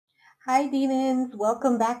Hi, demons.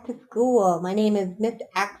 Welcome back to school. My name is Miss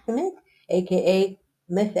Aksamit, aka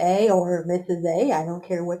Miss A or Mrs. A. I don't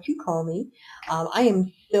care what you call me. I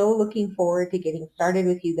am so looking forward to getting started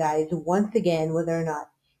with you guys once again, whether or not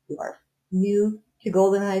you are new to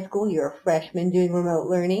Golden High School, you're a freshman doing remote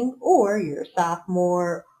learning, or you're a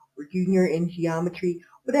sophomore or junior in geometry.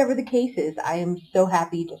 Whatever the case is, I am so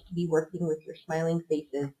happy just to be working with your smiling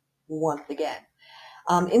faces once again.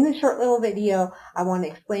 In this short little video, I want to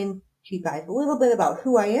explain to you guys a little bit about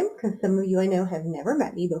who I am, because some of you I know have never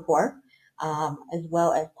met me before, as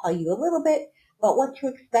well as tell you a little bit about what to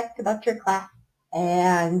expect about your class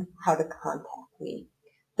and how to contact me.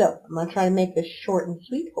 So I'm going to try to make this short and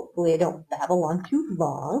sweet. Hopefully I don't babble on too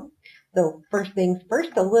long. So first things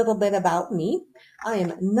first, a little bit about me. I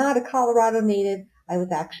am not a Colorado native. I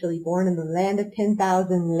was actually born in the land of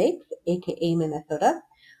 10,000 lakes, aka Minnesota.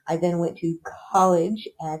 I then went to college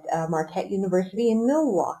at Marquette University in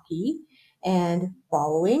Milwaukee, and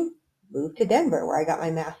following, moved to Denver, where I got my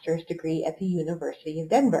master's degree at the University of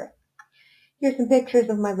Denver. Here's some pictures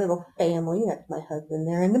of my little family. That's my husband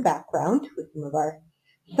there in the background with some of our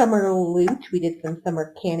summer loot. We did some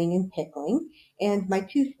summer canning and pickling. And my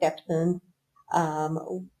two stepsons,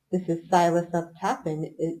 this is Silas up top and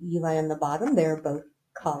Eli on the bottom. They're both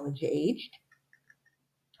college aged.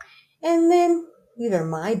 And then these are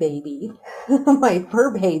my babies, my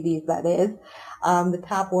fur babies, that is. The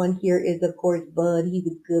top one here is, of course, Bud. He's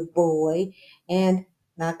a good boy. And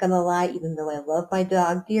not going to lie, even though I love my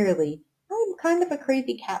dog dearly, I'm kind of a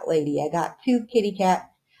crazy cat lady. I got two kitty cats.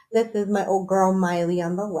 This is my old girl, Miley,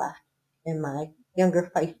 on the left, and my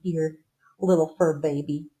younger, feistier little fur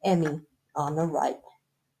baby, Emmy, on the right.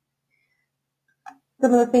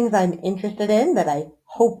 Some of the things I'm interested in that I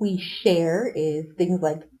hope we share is things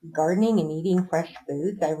like gardening and eating fresh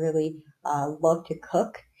foods. I really love to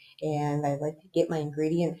cook, and I like to get my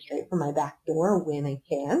ingredients straight from my back door when I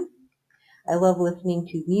can. I love listening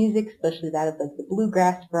to music, especially that of like the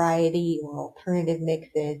bluegrass variety or alternative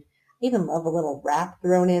mixes. I even love a little rap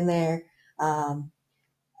thrown in there. I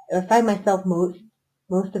find myself most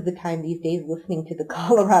of the time these days listening to the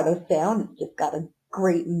Colorado Sound. It's just got a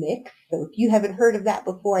great mix. So if you haven't heard of that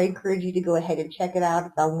before, I encourage you to go ahead and check it out.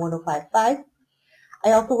 It's on 105.5.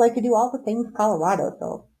 I also like to do all the things Colorado,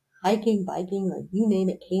 so hiking, biking, like you name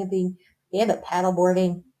it, camping, stand-up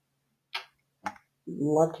paddleboarding.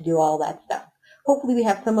 Love to do all that stuff. Hopefully we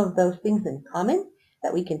have some of those things in common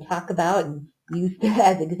that we can talk about and use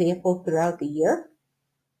as examples throughout the year.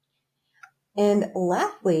 And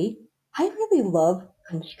lastly, I really love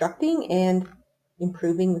constructing and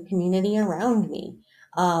improving the community around me.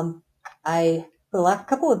 For the last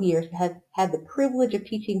couple of years, have had the privilege of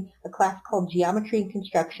teaching a class called Geometry and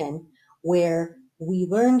Construction, where we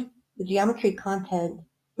learned the geometry content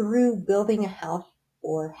through building a house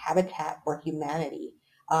or Habitat for Humanity.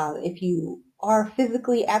 If you are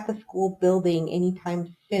physically at the school building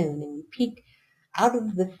anytime soon and you peek out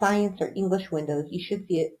of the science or English windows, you should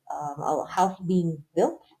see a house being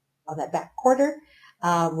built on that back quarter.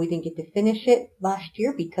 We didn't get to finish it last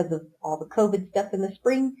year because of all the COVID stuff in the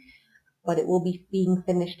spring, but it will be being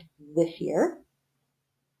finished this year.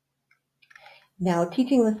 Now,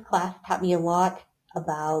 teaching this class taught me a lot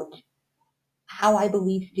about how I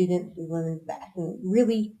believe students learn best. And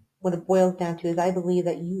really what it boils down to is I believe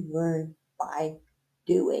that you learn by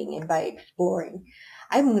doing and by exploring.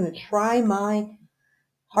 I'm going to try my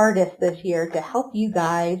hardest this year to help you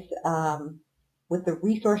guys with the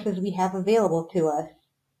resources we have available to us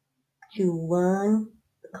to learn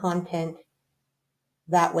the content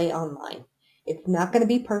that way online. It's not going to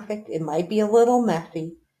be perfect. It might be a little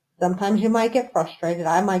messy. Sometimes you might get frustrated.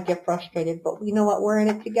 I might get frustrated, but you know what? We're in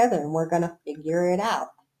it together and we're going to figure it out.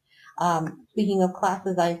 Speaking of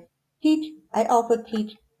classes I teach, I also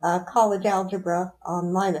teach college algebra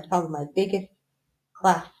online. That's probably my biggest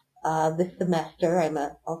class this semester. I'm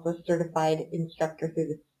also a certified instructor through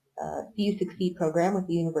the CU Succeed program with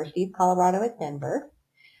the University of Colorado at Denver.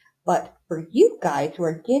 But for you guys who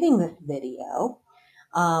are getting this video,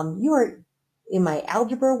 you are in my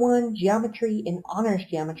Algebra 1, Geometry, and Honors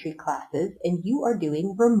Geometry classes, and you are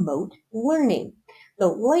doing remote learning.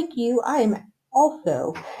 So like you, I'm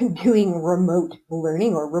also doing remote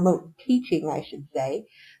learning, or remote teaching, I should say,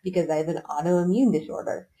 because I have an autoimmune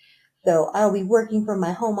disorder. So I'll be working from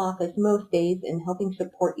my home office most days and helping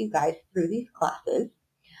support you guys through these classes.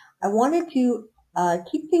 I wanted to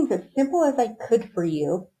keep things as simple as I could for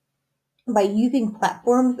you by using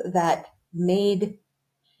platforms that made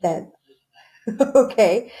sense.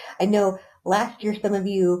 Okay, I know last year some of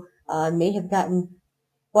you may have gotten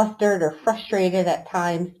flustered or frustrated at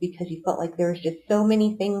times because you felt like there was just so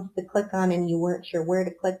many things to click on and you weren't sure where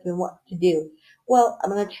to click and what to do. Well,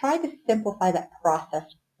 I'm going to try to simplify that process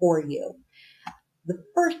for you. The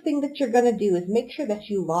first thing that you're going to do is make sure that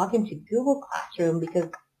you log into Google Classroom, because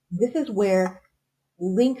this is where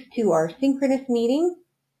links to our synchronous meetings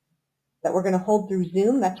that we're going to hold through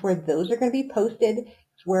Zoom, that's where those are going to be posted.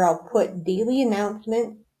 It's where I'll put daily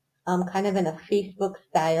announcements, kind of in a Facebook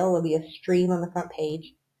style. There'll be a stream on the front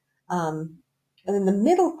page. And then the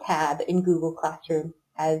middle tab in Google Classroom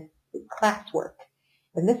has classwork.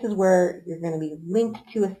 And this is where you're going to be linked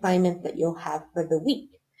to assignments that you'll have for the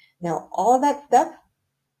week. Now, all of that stuff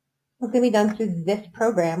is going to be done through this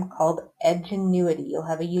program called Edgenuity. You'll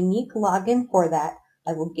have a unique login for that.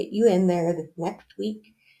 I will get you in there this next week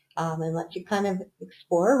and let you kind of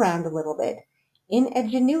explore around a little bit. In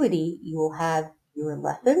Edgenuity, you will have your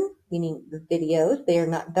lessons, meaning the videos. They are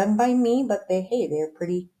not done by me, but they're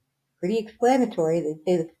pretty explanatory. They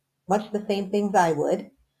say much the same things I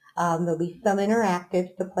would. There'll be some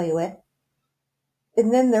interactives to play with.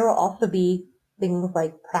 And then there will also be things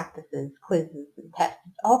like practices, quizzes, and tests.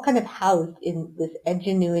 It's all kind of housed in this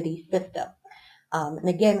Edgenuity system. And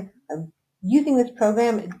again, I'm using this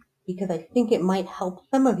program because I think it might help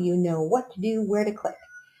some of you know what to do, where to click,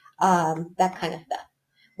 that kind of stuff.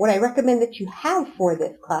 What I recommend that you have for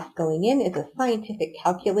this class going in is a scientific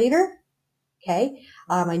calculator. Okay,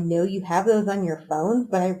 I know you have those on your phones,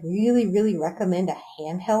 but I really recommend a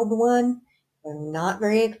handheld one. They're not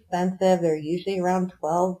very expensive. They're usually around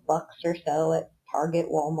 $12 or so at Target,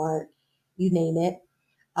 Walmart, you name it.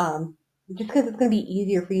 Just because it's going to be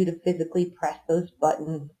easier for you to physically press those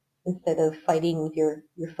buttons instead of fighting with your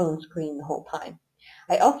phone screen the whole time.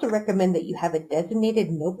 I also recommend that you have a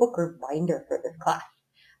designated notebook or binder for this class.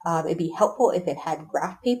 It'd be helpful if it had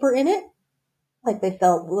graph paper in it. Like they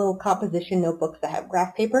sell little composition notebooks that have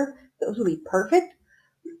graph paper. Those would be perfect.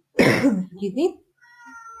 Excuse me.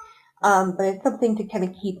 But it's something to kind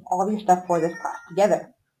of keep all of your stuff for this class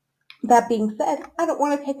together. That being said, I don't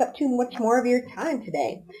want to take up too much more of your time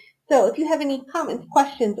today. So if you have any comments,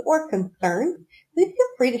 questions, or concerns, please feel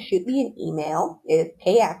free to shoot me an email. It is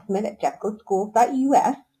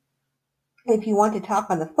kaksamit@jeffcoschools.us. If you want to talk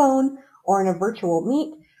on the phone or in a virtual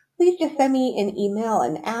meet, please just send me an email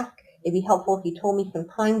and ask. It'd be helpful if you told me some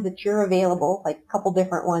times that you're available, like a couple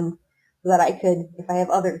different ones, so that I could, if I have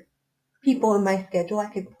other people in my schedule, I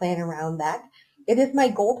could plan around that. It is my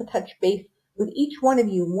goal to touch base with each one of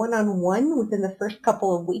you one-on-one within the first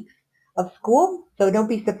couple of weeks of school. So don't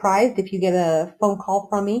be surprised if you get a phone call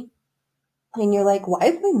from me and you're like, why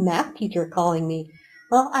is my math teacher calling me?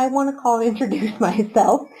 Well, I want to call and introduce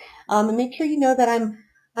myself and make sure you know that I'm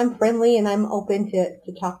friendly and I'm open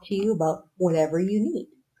to talk to you about whatever you need.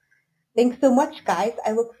 Thanks so much, guys.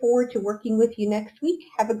 I look forward to working with you next week.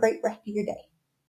 Have a great rest of your day.